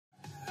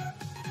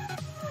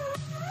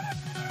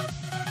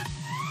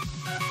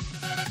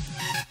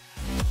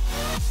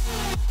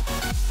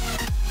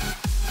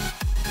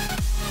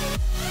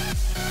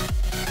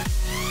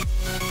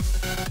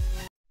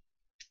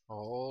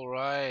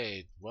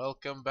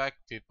Welcome back,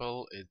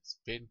 people. It's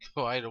been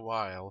quite a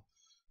while.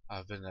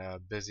 I've been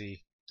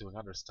busy doing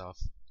other stuff,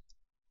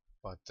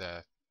 but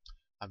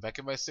I'm back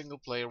in my single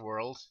player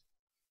world,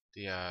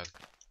 the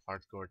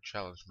hardcore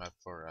challenge map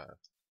for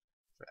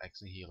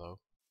Ex Nihilo.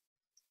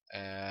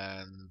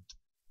 And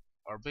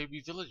our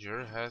baby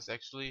villager has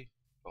actually,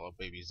 well, our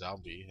baby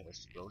zombie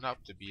has grown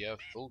up to be a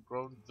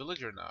full-grown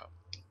villager now.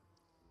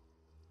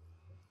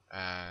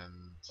 And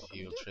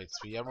he'll trade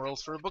 3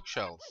 emeralds for a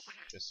bookshelf.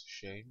 Just a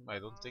shame, I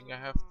don't think I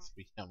have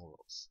 3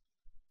 emeralds.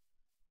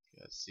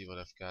 Okay, let's see what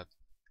I've got.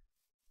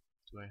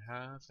 Do I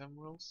have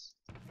emeralds?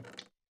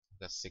 I've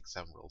got 6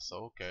 emeralds,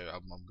 so okay,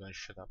 I'm gonna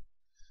shut up.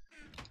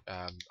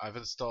 I've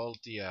installed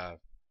the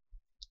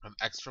an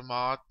extra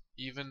mod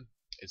even.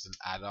 It's an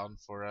add-on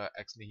for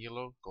Ex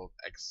Nihilo called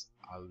Ex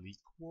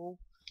Aliquo,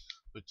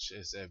 which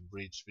is a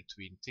bridge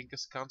between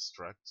Tinker's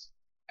Construct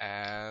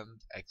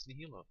and Ex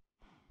Nihilo.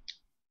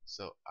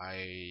 So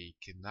I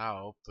can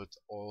now put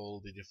all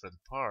the different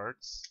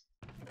parts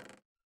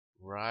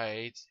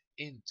right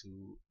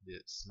into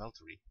the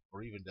smeltery,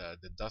 or even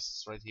the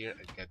dusts right here,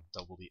 and get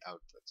double the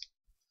output.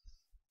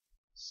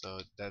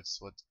 So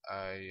that's what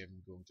I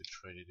am going to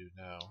try to do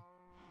now.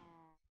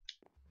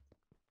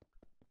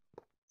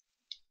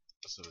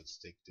 So let's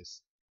take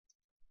this.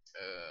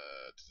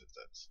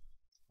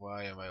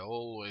 Why am I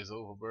always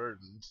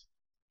overburdened?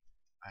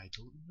 I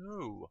don't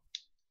know.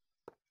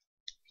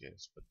 Okay,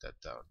 let's put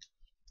that down.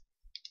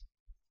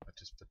 I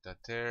just put that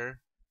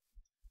there.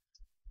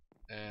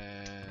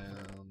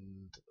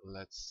 And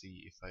let's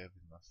see if I have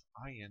enough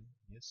iron.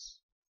 Yes.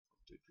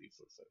 1, 2, 3,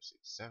 4, 5, 6,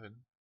 7.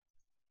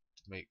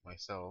 To make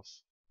myself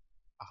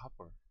a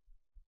hopper.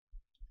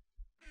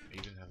 I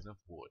even have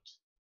enough wood.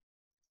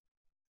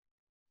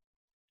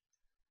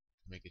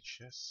 To make a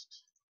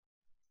chest.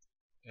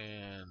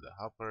 And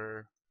a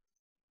hopper.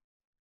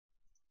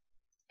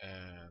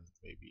 And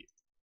maybe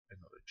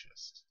another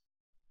chest.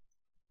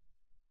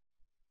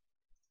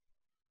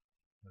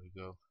 There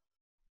we go.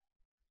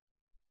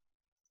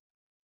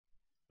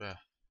 Yeah.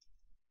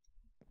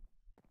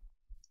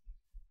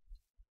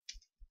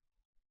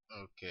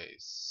 Okay,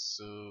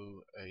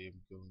 so I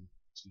am going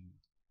to,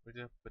 where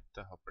did I put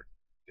the hopper?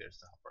 There's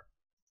the hopper.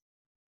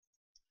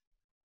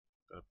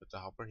 Gonna put the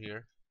hopper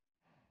here,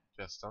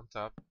 just on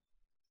top.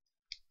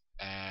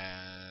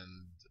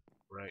 And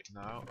right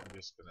now I'm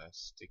just gonna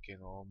stick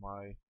in all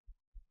my,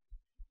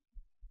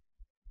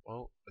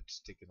 well, let's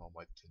stick in all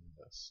my tin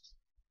dust.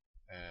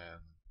 And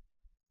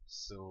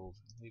silver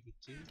maybe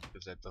too,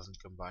 because that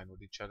doesn't combine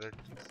with each other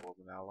to form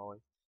an alloy.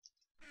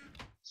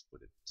 Let's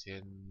put a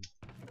tin,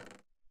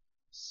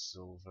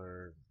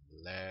 silver,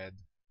 lead.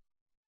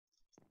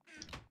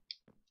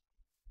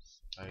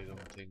 I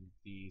don't think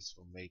these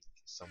will make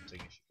something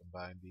if you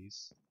combine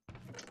these.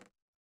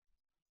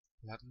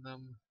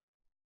 Platinum.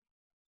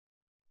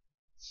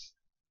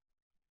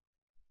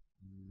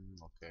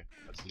 Okay,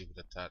 let's leave it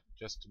at that,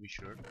 just to be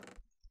sure.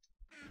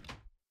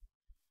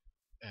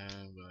 And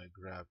I'm gonna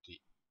grab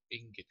the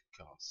ingot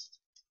cast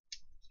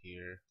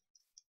here,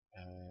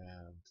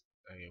 and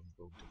I am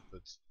going to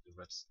put the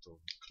redstone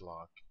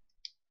clock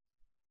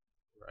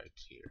right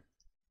here.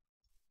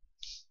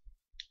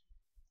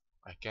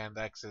 I can't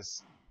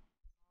access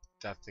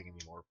that thing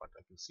anymore, but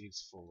I can see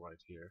it's full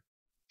right here.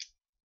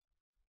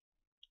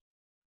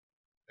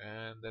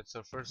 And that's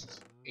our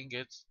first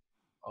ingot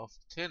of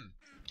tin.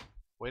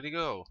 Way to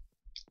go!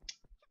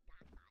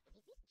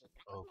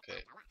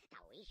 Okay,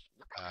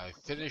 I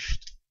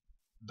finished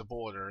the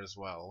border as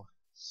well,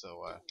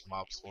 so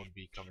mobs won't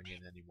be coming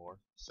in anymore,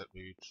 except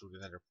maybe through the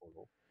nether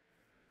portal.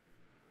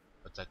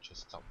 But that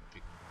just stopped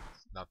being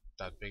not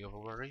that big of a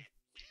worry.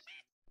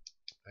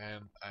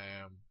 And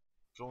I am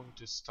going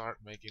to start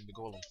making the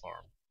golem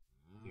farm.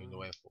 Even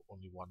though I have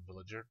only 1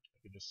 villager, I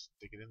can just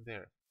stick it in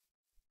there.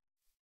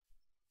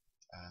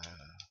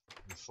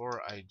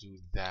 Before I do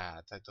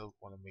that, I don't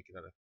want to make it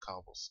out of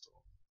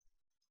cobblestone.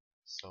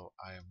 So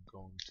I am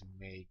going to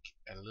make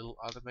a little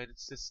automated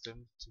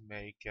system to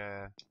make,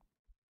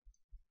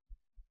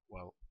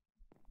 well,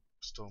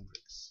 stone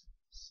bricks.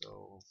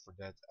 So for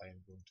that I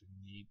am going to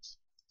need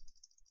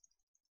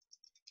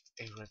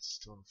a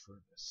redstone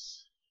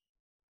furnace.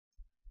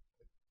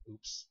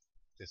 Oops,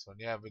 this one.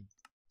 Yeah, I've been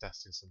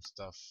testing some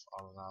stuff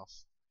on and off.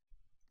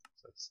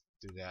 So let's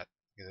do that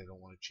because I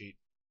don't want to cheat.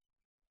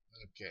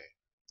 Okay,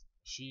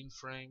 machine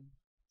frame,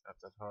 not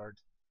that hard.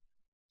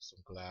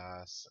 Some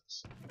glass,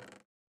 some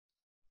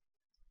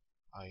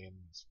iron,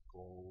 some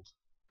gold,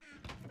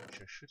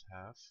 which I should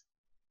have.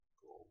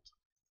 Gold.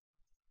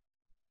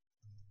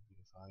 Bit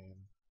of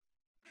iron.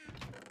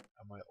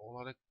 Am I all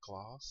out of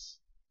glass?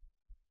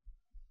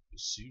 It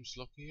seems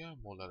like I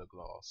am all out of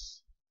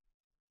glass.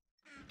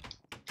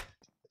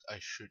 But I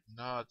should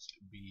not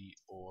be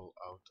all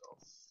out of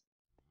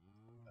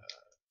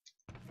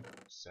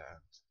sand.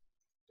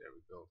 There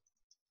we go.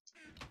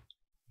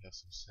 We have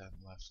some sand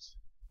left.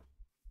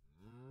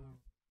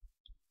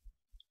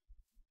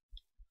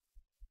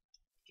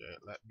 Okay,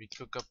 let me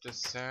cook up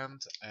this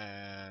sand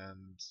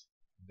and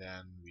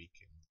then we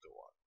can go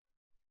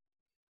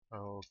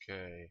on.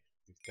 Okay,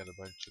 we've got a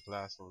bunch of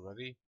glass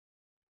already.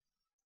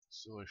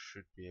 So I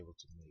should be able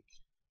to make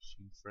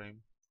machine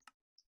frame.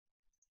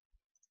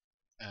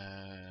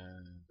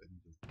 And I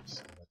need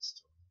some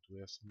redstone. Do we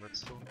have some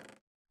redstone?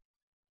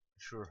 I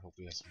sure hope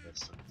we have some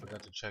redstone. I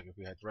forgot to check if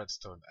we had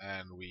redstone,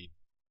 and we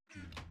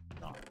do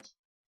not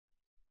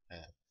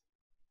have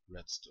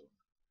redstone.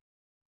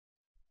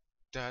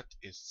 That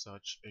is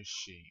such a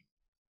shame.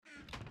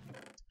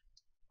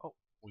 Oh,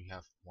 we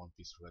have one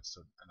piece of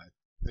redstone, and I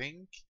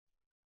think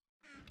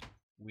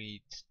we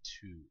need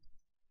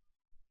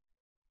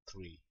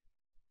three.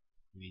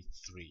 We need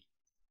three.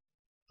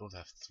 Don't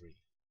have three.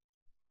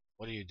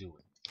 What are you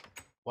doing?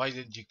 Why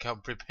didn't you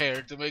come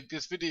prepared to make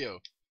this video?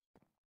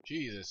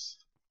 Jesus.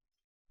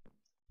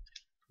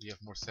 We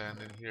have more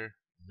sand in here?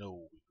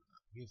 No, we do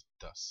not. We have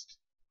dust.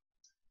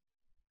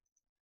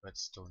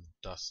 Redstone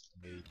dust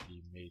may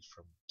be made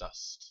from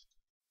dust.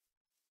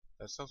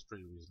 That sounds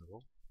pretty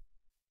reasonable.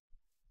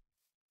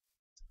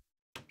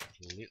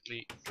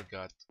 Completely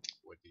forgot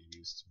what you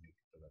used to make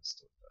the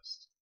redstone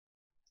dust.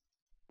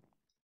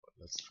 But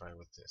let's try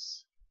with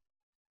this.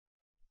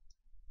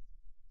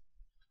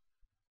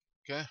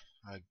 Okay,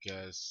 I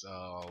guess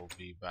I'll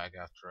be back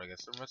after I get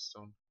some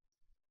redstone.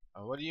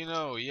 What do you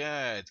know?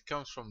 Yeah, it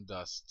comes from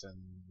dust,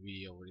 and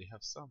we already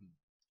have some.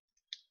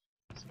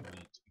 So I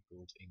need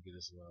gold ingot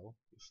as well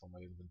before my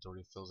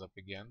inventory fills up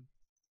again.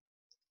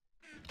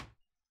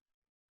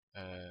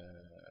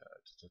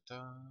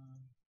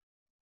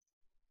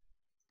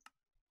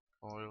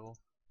 Oil,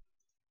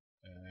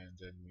 and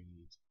then we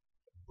need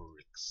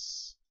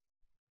bricks.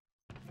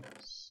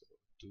 So,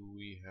 do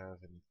we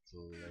have any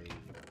clay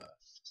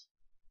left?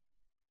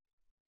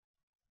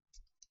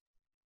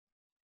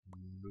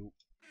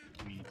 Nope,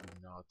 we do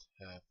not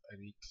have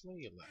any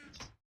clay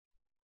left.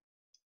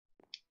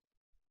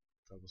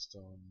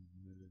 Cobblestone,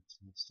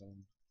 smooth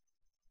stone.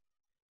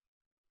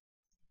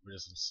 Rid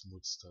of some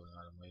smooth stone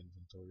out of my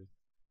inventory.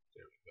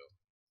 There we go.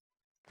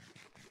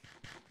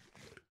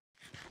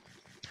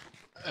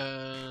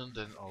 And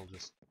then I'll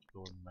just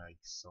go and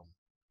make some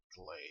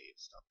clay.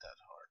 It's not that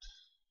hard.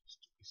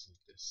 Just 2 pieces of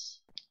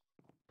this.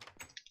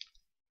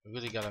 I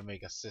really gotta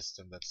make a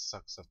system that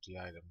sucks up the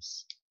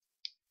items.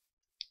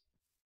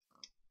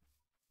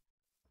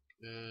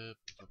 This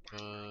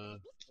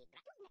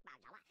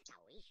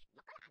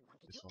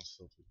one's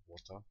filled with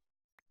water.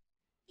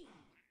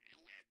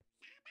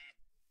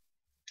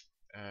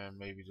 And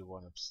maybe the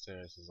one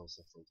upstairs is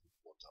also filled with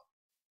water.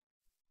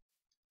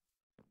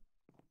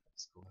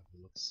 Let's go have a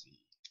look see.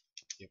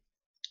 Yep.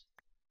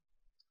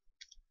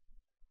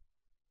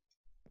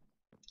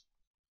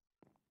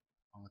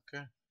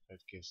 Okay,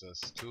 that gives us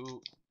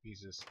 2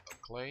 pieces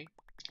of clay,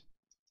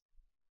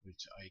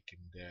 which I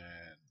can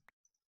then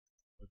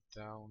put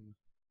down,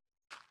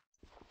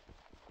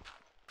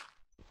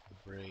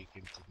 break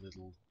into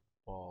little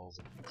balls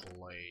of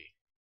clay.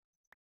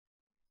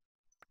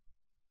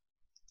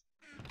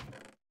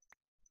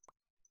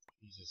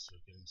 Jesus,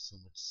 we're getting so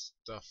much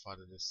stuff out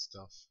of this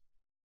stuff.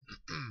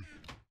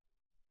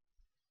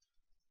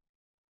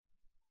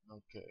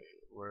 Okay,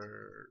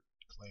 where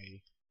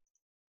clay,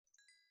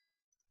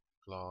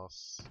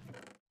 glass,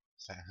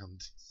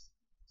 sand.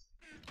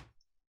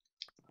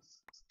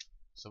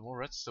 Some more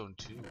redstone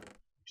too,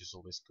 which is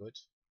always good.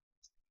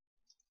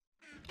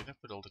 Did I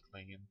put all the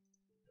clay in?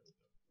 There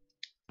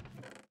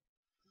we go.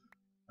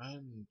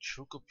 And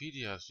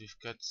Chocopedias, we've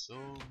got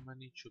so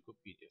many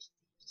Chocopedias.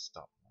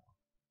 Stop now.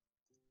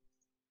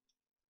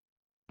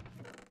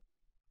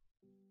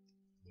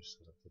 I'm just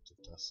gonna put the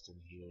dust in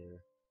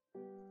here.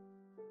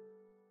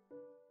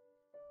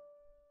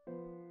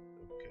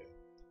 Okay.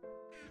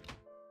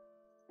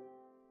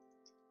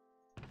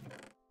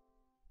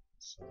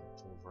 Some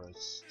pulverized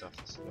stuff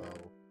as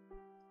well.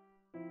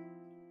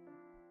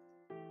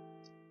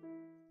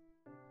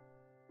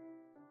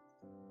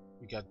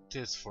 We got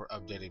this for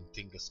updating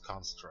Tinker's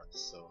construct,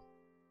 so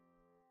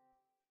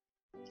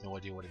no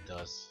idea what it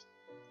does.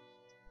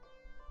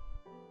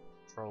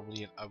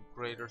 Probably an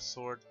upgrader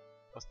sort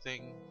of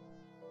thing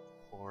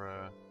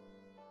for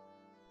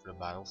the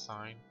battle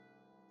sign.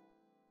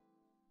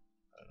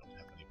 I don't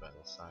have any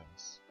battle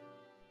signs.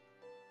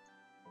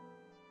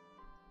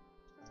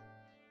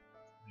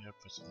 Yeah,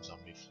 put some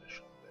zombie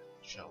flesh on the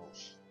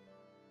shelf.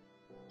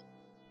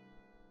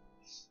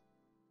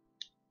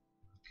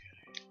 Okay.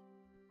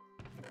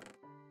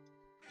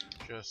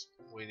 Just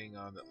waiting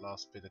on that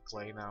last bit of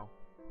clay now.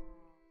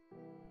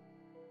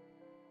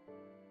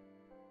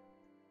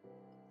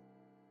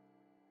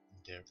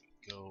 There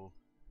we go.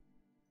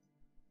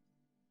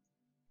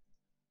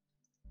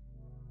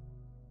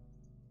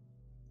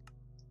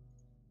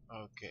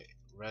 Okay,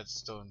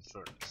 redstone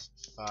furnace,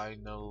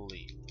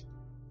 finally.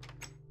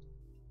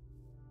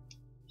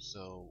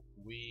 So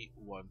we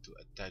want to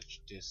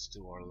attach this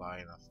to our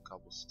line of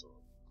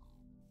cobblestone,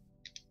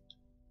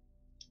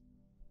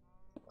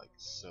 like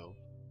so.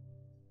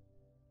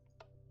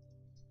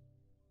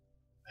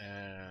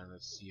 And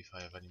let's see if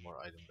I have any more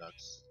item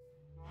ducts.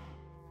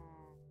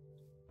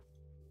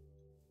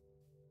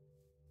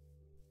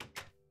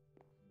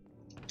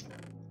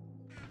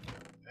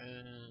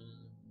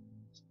 And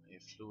I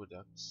have fluid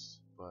ducts,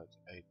 but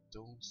I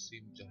don't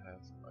seem to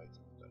have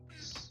item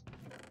ducts.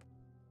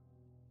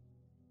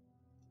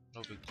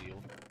 No big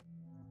deal.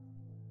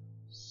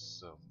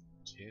 Some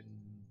tin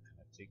and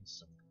I think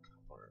some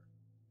copper.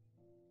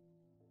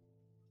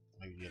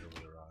 Maybe the other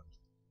way around.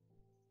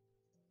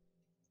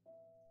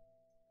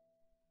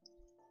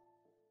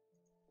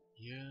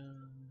 Yeah,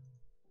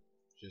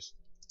 just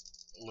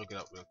look it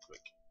up real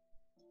quick.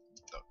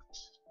 Duct.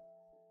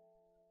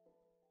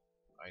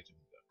 Item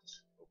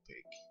duct.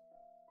 Opaque.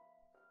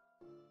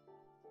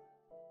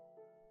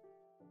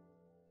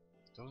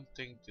 Don't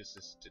think this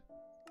is the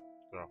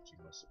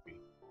crafting recipe.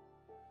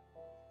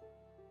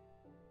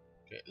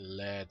 Okay,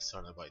 lead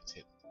sorted by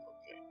tin.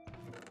 Okay.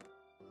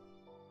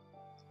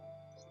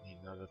 So need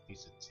another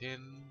piece of tin,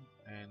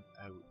 and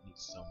I would need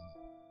some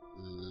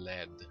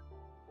lead.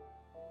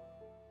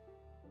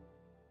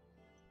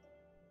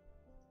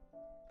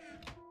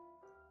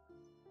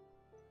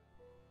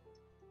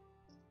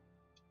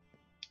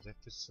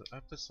 I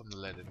put some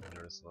lead in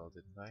here as well,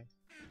 didn't I?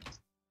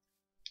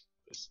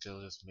 But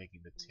still just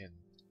making the tin.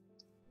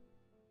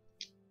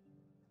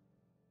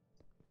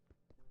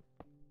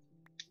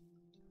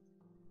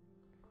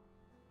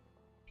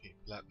 Okay,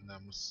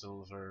 platinum,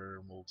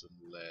 silver, molten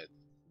lead.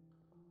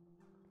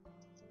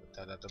 Put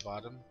that at the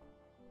bottom.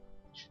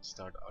 Should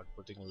start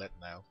outputting lead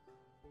now.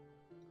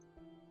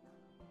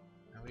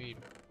 I mean,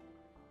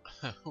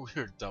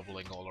 we're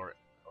doubling all our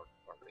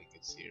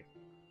ingots here.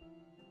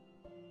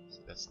 So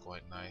that's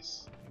quite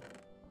nice.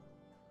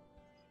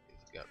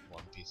 We've got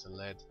one piece of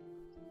lead.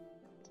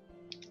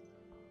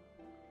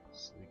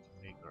 So we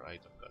can make our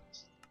item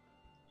guts.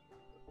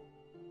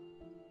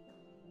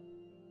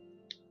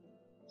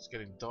 It's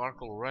getting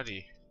dark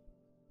already.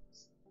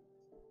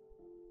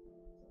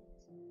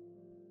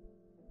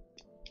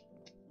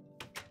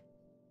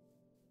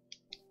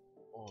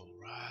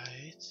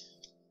 Alright.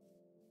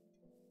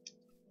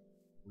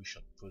 We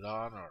shall put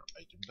on our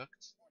item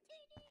duct.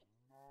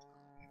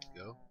 There we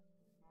go.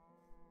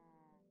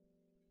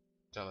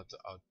 Tell it to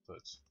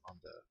output on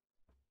the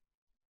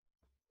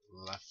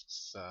left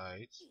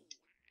side.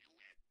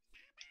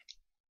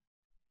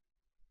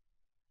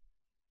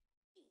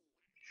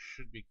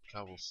 Should be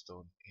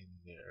cobblestone in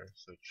there,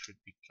 so it should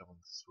be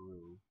coming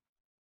through.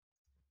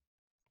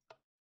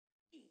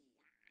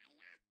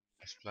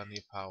 There's plenty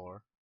of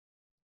power.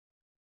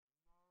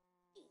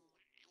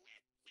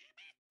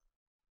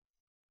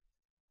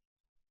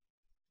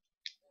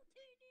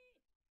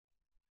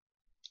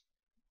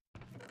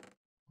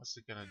 What's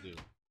it gonna do?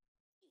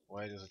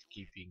 Why does it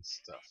keep being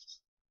stuffed?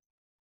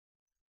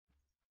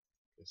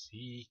 Because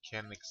he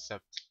can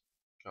accept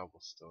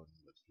cobblestone,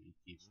 but he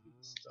keeps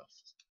being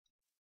stuffed.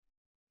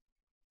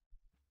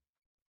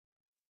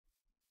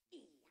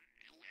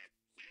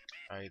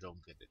 I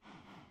don't get it.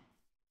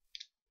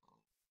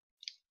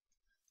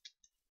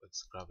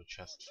 Let's grab a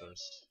chest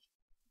first.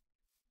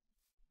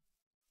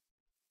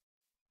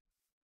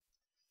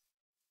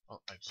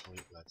 Oh, actually,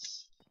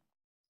 let's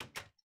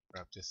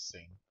grab this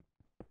thing.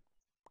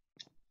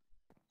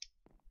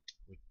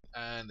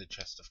 And the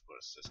chest, of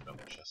course. Let's grab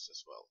the chest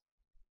as well.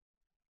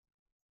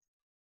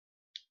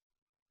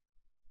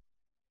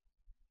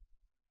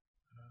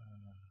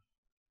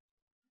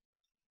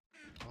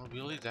 Oh,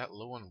 really? That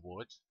low on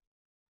wood?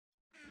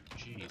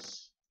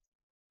 Jeez.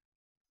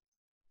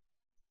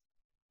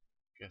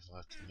 Guess I'll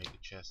have to make a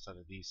chest out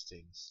of these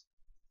things.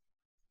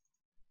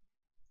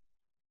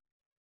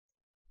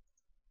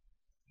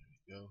 There we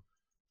go.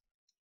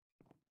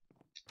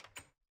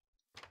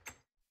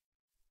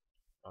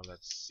 Now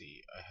let's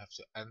see. I have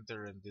to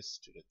enter in this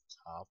to the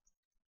top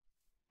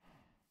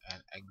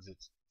and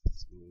exit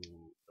through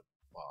the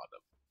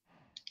bottom.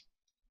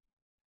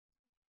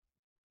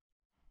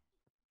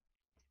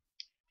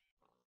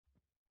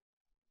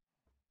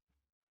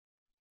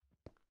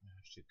 I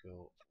have to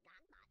go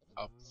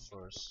up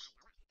first.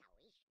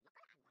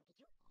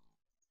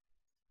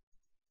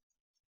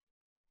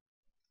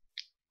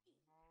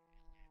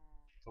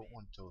 Don't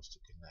want those to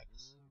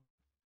connect.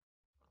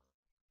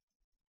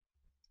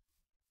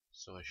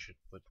 So I should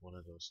put one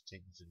of those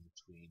things in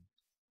between.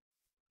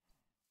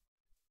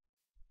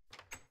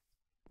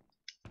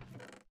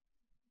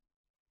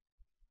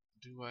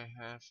 Do I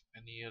have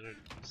any other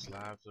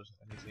slabs or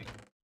anything?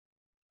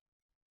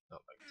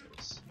 Not like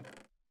those.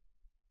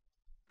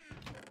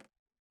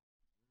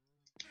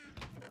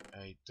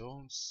 I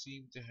don't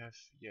seem to have...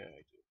 yeah,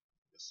 I do.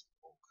 This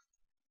oak.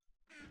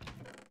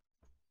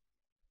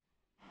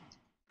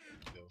 There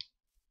we go.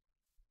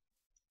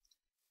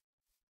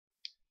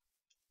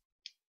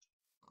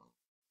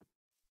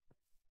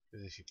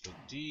 Because if you put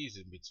these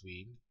in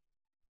between,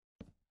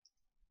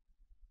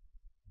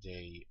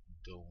 they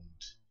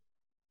don't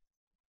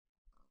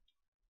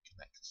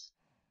connect.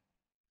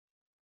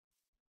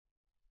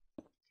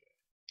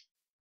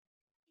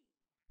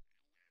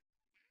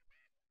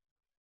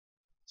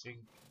 Think,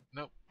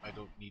 nope, I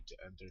don't need to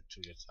enter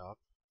to the top,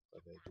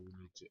 but I do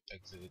need to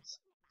exit it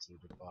through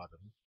the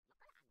bottom.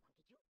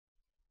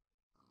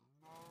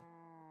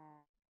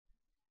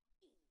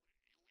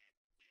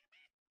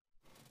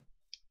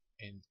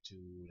 Into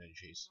an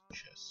adjacent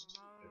chest.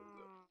 There we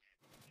go.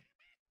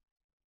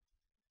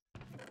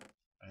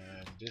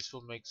 this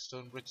will make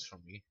stone bricks for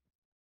me.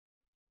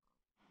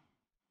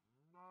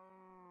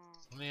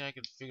 If only I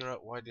can figure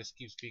out why this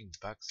keeps being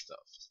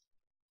backstuffed.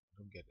 I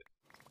don't get it.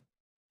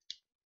 It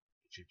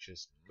should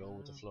just go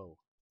with the flow.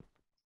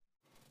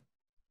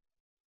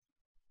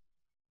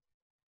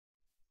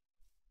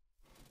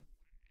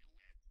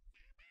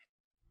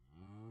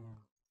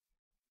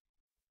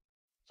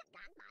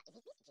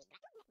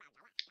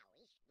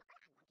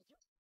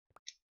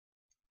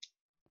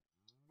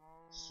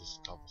 It's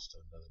just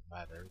cobblestone, doesn't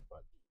matter,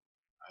 but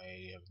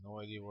I have no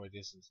idea why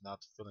this is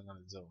not filling on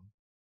its own.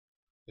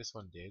 This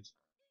one did.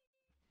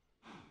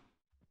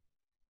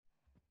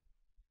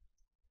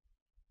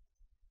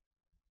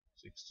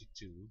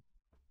 62.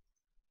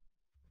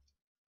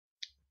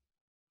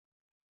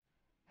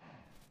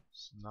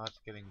 It's not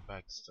getting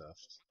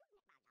backstuffed.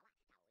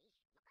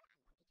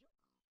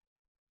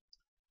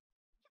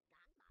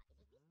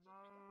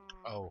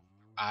 Oh,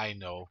 I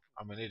know.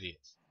 I'm an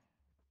idiot.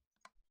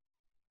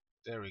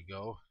 There we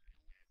go.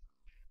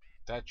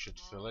 That should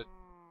fill it.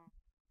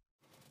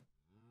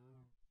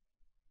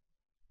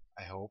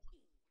 I hope.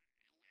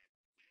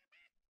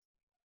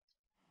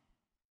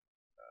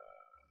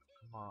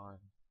 Come on.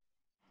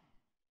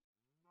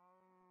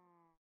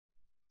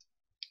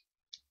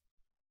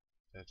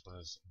 That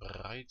was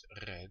bright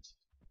red.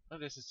 Oh,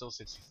 this is still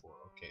 64.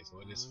 Okay, so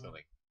it is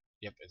filling.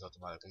 Yep, it's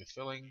automatically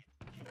filling.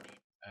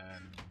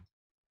 And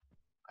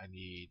I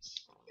need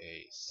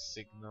a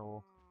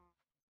signal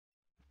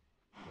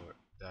for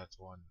that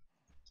one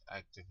to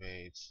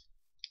activate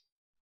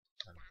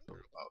and go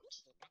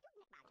out.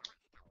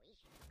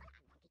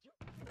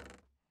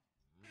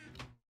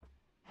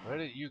 Where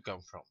did you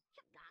come from?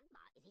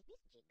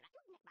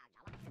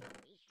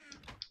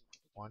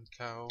 One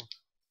cow,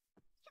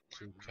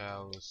 two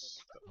cows,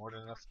 got more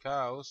than enough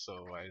cows, so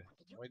I have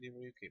no idea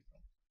where you came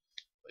from.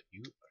 But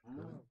you are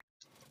going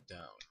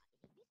down.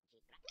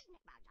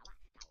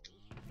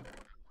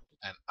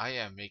 And I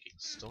am making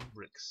stone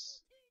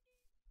bricks.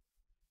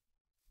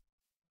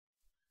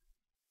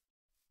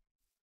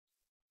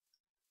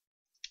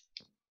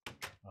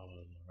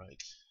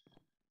 Alright.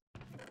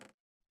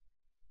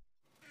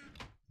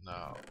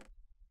 Now,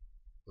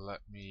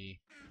 let me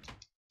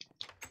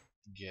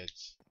get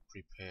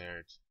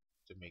prepared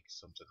to make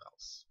something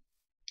else.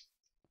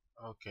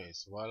 Okay,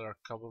 so while our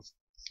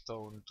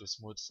cobblestone to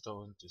smooth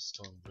stone to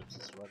stone bricks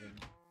is running,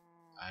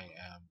 I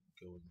am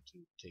going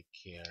to take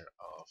care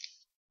of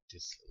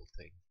this little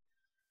thing.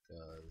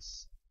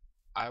 Because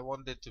I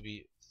want it to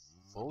be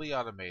fully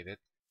automated,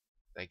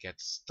 that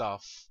gets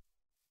stuff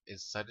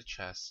inside the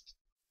chest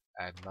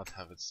and not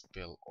have it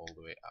spill all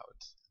the way out.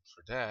 And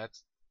for that,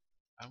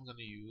 I'm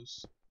gonna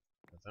use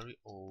a very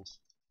old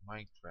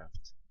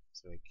Minecraft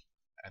trick,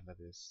 and that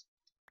is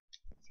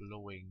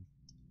flowing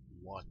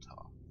water.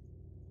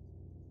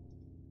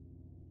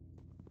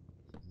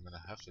 I'm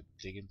gonna have to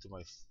dig into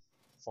my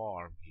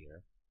farm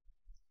here,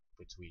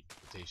 between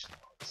quotation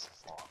marks,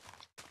 farm.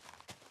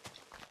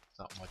 It's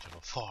not much of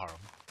a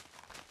farm.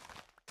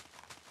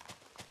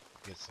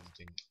 Get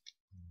something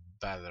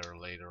better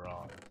later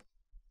on.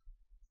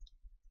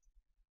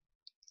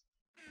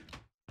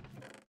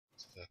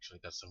 So I've actually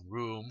got some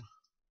room.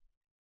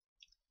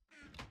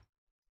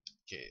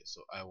 Okay,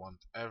 so I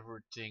want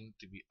everything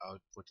to be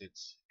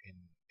outputted in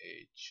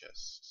a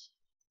chest.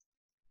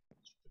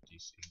 Let's put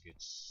these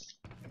ingots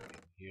back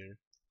in here.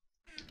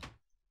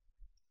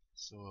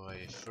 So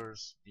I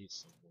first need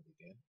some wood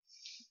again.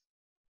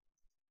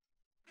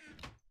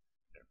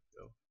 There we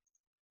go.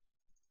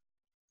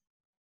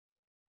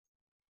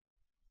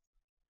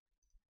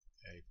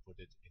 I put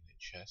it in a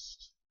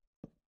chest.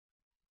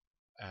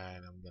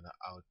 And I'm gonna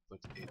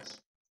output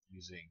it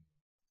using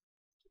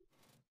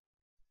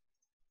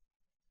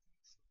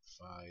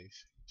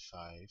 5,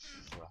 5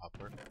 for a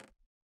hopper.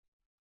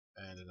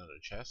 And another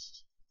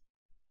chest.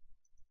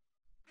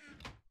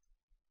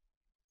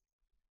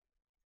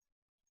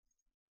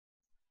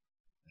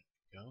 There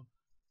we go.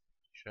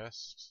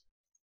 Chest.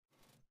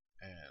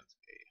 And a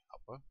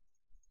hopper.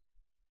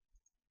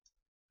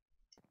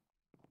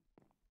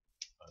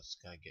 It's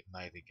gonna get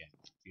night again.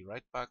 Be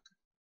right back.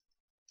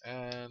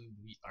 And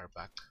we are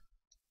back.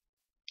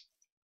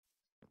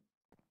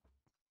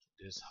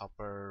 This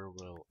hopper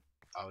will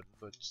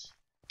output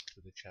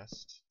to the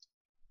chest.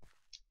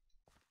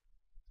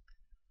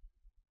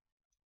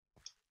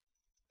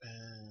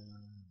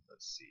 And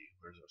let's see,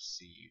 where's our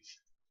sieve?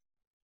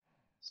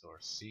 So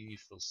our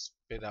sieve will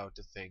spit out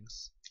the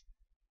things.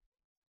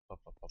 Pop,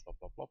 pop, pop, pop,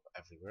 pop, pop,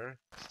 everywhere.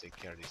 Let's take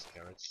care of these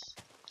carrots.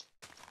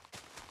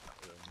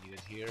 We don't need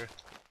it here.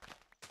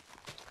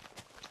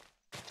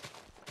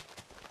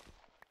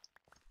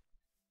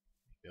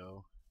 There we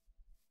go.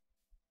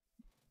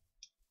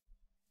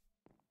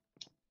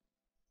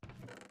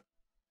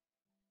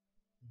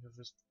 You have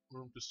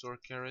room to store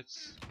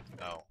carrots?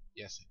 No.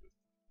 Yes, I do.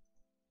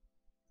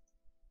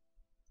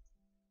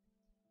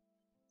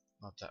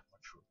 Not that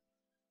much room.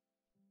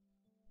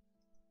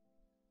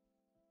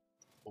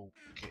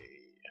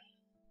 Okay.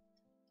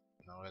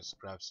 Now let's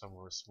grab some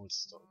more smooth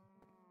stone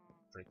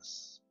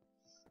bricks.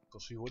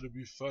 Because we want to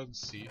be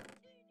fancy.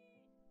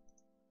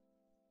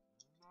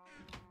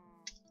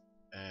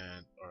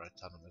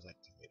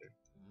 activator.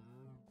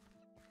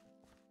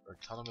 Our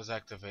autonomous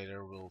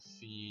activator will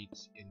feed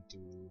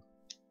into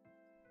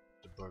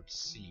the bird's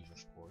sieve,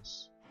 of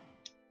course.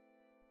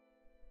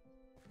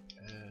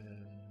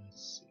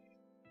 Let's see.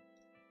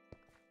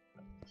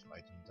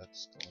 Item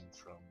that's stolen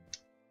from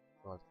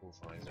Blood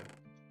Pulverizer.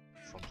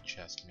 From the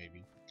chest,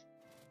 maybe.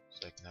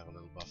 So I can have a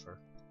little buffer.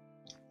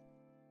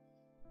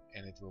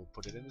 And it will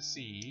put it in the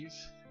sieve.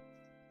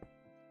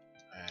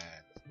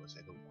 And of course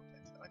I don't want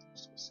any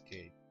items to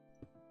escape.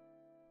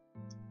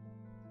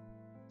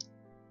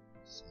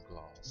 Some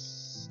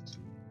glass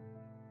too.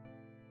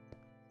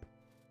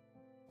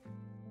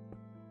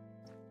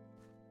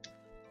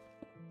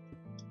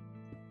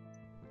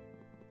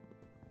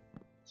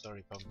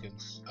 Sorry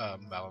pumpkins,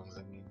 melons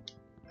I mean.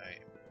 I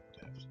am going to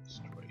have to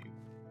destroy you.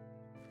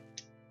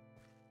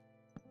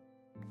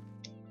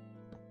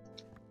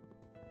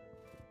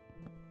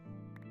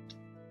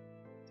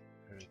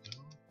 There we go.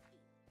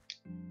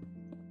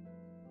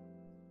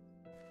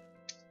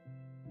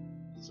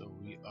 So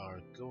we are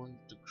going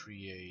to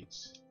create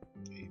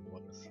a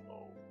water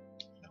flow.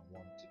 I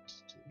want it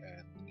to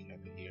end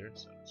kind of here,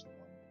 so it's 1,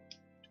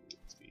 2,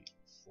 3,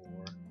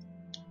 4,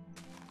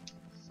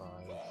 5.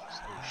 Oh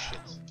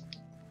shit!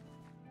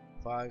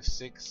 5,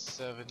 6,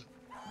 7,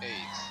 8.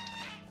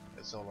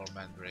 That's all our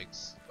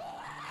mandrakes.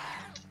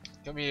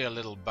 Come here,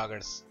 little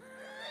buggers.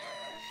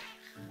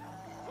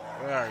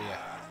 Where are you?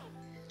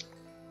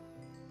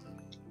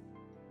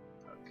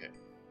 Okay.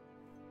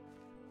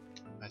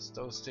 That's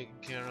those taken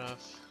care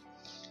of.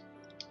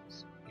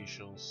 Some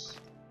bushels.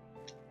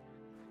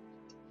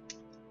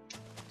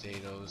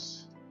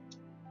 Potatoes.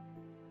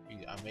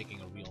 I'm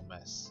making a real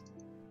mess.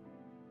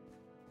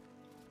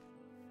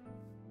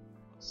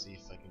 Let's see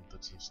if I can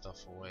put some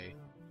stuff away.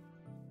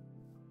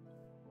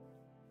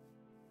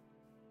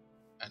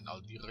 And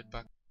I'll be right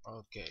back.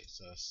 Okay,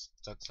 so I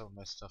stuck some of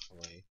my stuff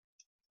away.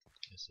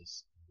 This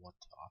is water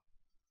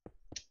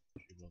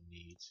we will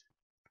need.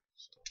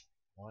 So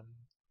 1,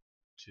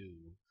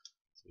 2,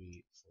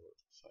 3, 4,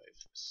 5,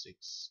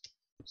 6,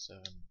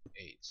 7,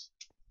 8.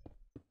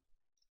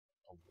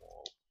 A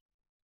wall.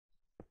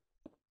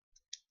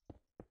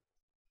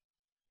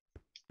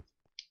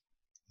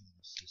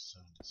 Let's use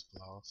some of this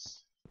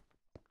glass.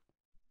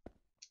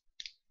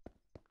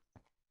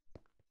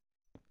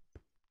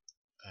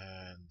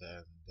 And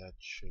then that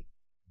should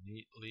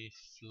neatly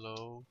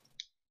flow,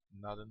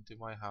 not into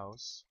my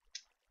house.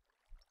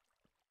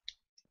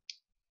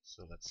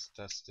 So let's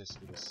test this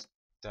with a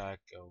stack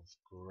of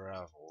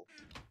gravel.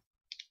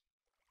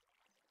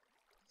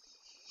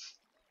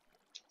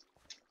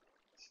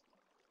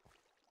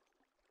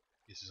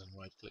 This is on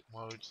right click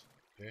mode,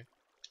 okay.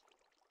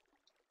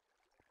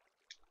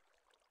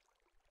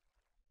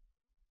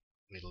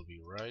 It'll be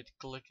right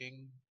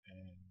clicking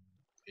and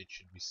it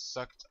should be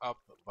sucked up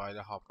by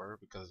the hopper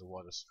because of the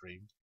water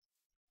stream.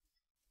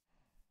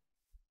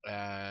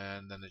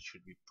 And then it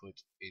should be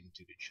put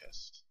into the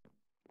chest.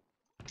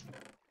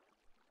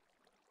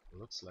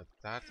 Looks like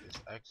that is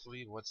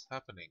actually what's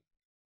happening.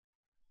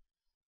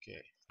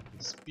 Okay,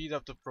 speed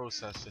up the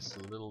process just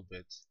a little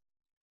bit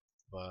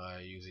by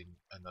using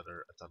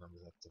another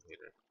autonomous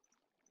activator.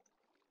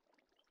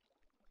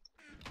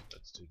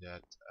 Let's do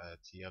that at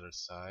the other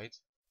side.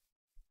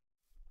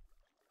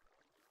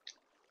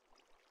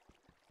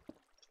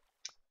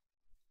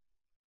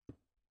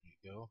 There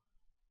you go.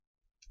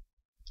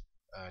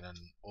 And then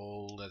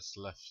all that's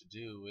left to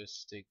do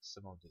is take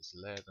some of this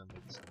lead and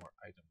make some more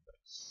item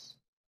bags.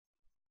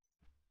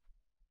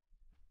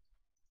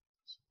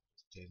 So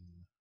tin.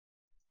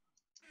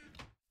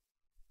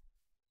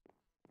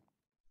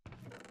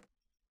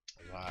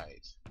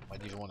 Right.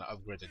 Might even want to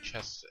upgrade the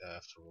chest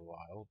after a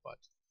while, but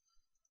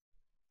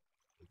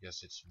I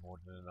guess it's more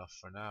than enough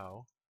for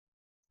now.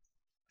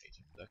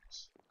 Item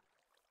ducts.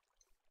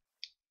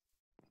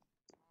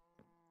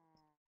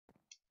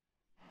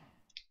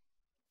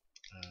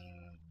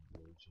 And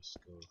we'll just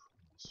go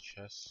from this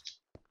chest.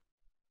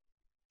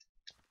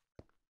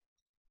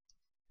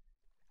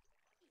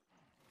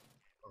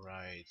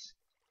 Right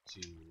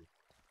to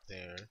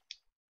there.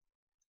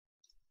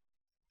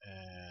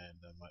 And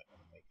I might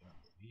want to make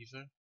another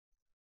lever.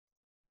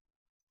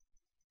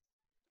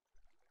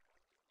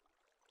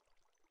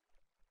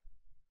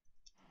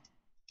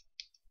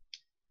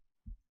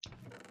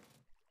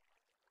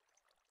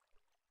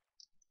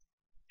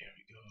 There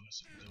we go,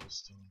 some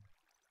glowstone.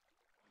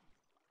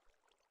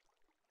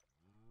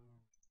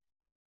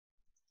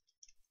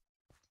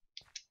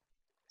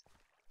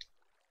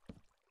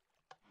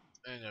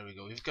 And there we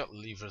go, we've got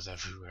levers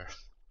everywhere.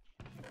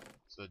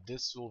 So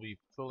this will be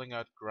pulling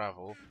out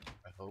gravel,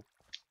 I hope.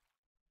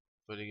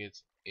 Putting it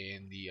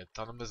in the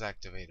autonomous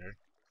activator,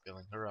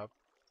 filling her up.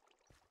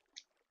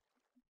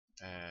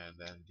 And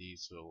then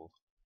these will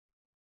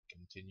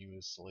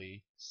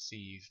continuously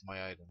sieve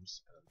my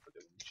items and then put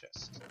them in the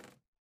chest.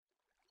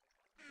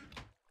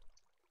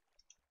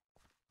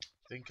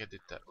 I think I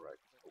did that right.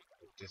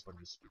 Oh, this one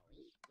needs to be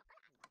blue.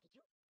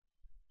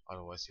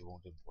 Otherwise you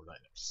won't import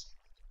items.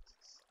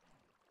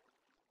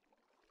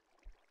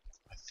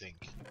 I think.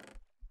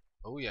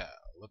 Oh yeah,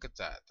 look at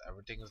that.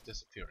 Everything is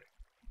disappearing.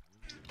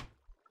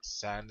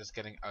 Sand is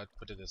getting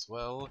outputted as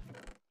well.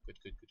 Good,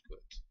 good, good, good.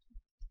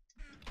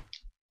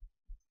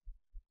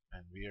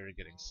 And we are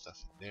getting stuff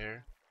in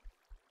there.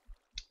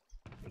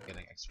 We're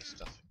getting extra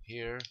stuff in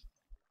here.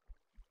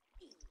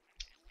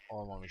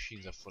 All my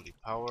machines are fully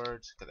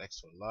powered. Got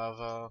extra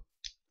lava.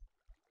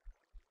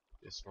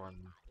 This one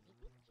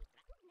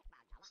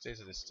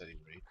stays at a steady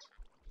rate.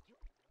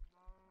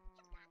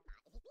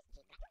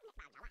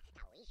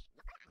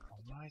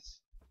 Alright.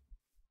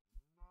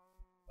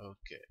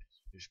 Okay.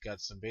 We've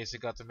got some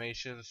basic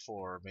automation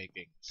for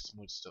making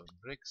smooth stone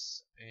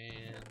bricks,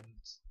 and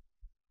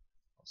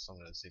well, some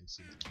of the things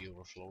seem to be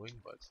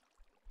overflowing, but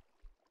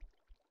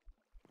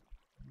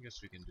I guess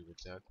we can do with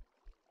that.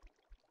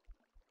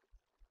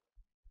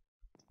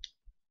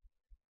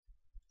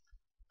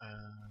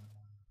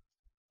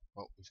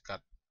 Well, we've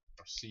got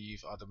our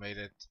sieve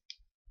automated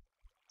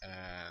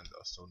and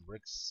our stone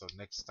bricks, so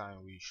next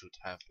time we should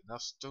have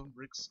enough stone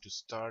bricks to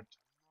start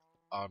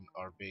on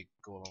our big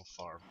golem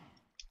farm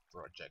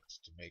project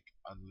to make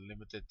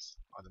unlimited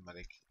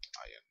automatic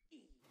iron.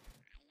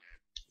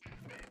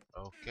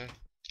 Okay.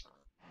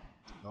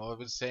 Now I've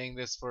been saying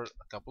this for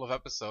a couple of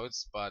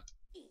episodes, but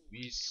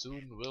we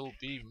soon will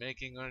be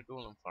making our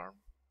golem farm.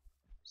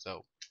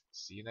 So,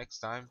 see you next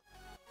time.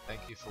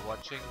 Thank you for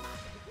watching.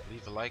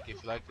 Leave a like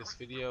if you like this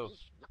video.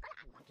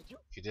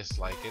 If you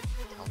dislike it,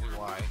 tell me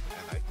why,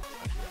 and I can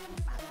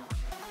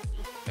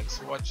improve. Thanks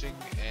for watching,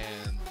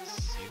 and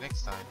see you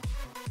next time.